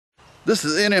This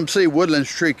is NMC Woodlands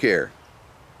Tree Care.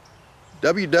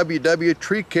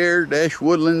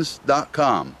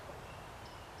 www.treecare-woodlands.com.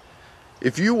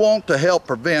 If you want to help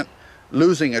prevent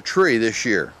losing a tree this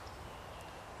year,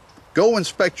 go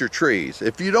inspect your trees.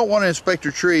 If you don't want to inspect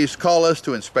your trees, call us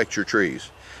to inspect your trees.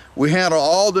 We handle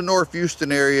all the North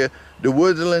Houston area, the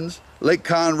Woodlands, Lake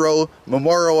Conroe,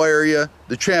 Memorial area,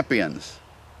 the Champions.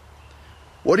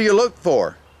 What do you look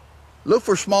for? Look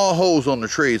for small holes on the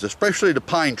trees, especially the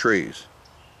pine trees.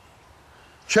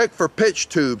 Check for pitch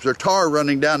tubes or tar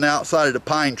running down the outside of the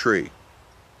pine tree.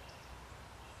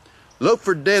 Look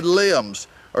for dead limbs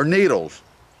or needles.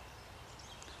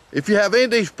 If you have any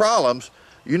of these problems,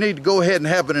 you need to go ahead and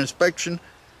have an inspection.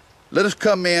 Let us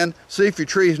come in, see if your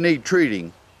trees need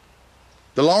treating.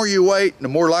 The longer you wait, the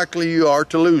more likely you are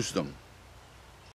to lose them.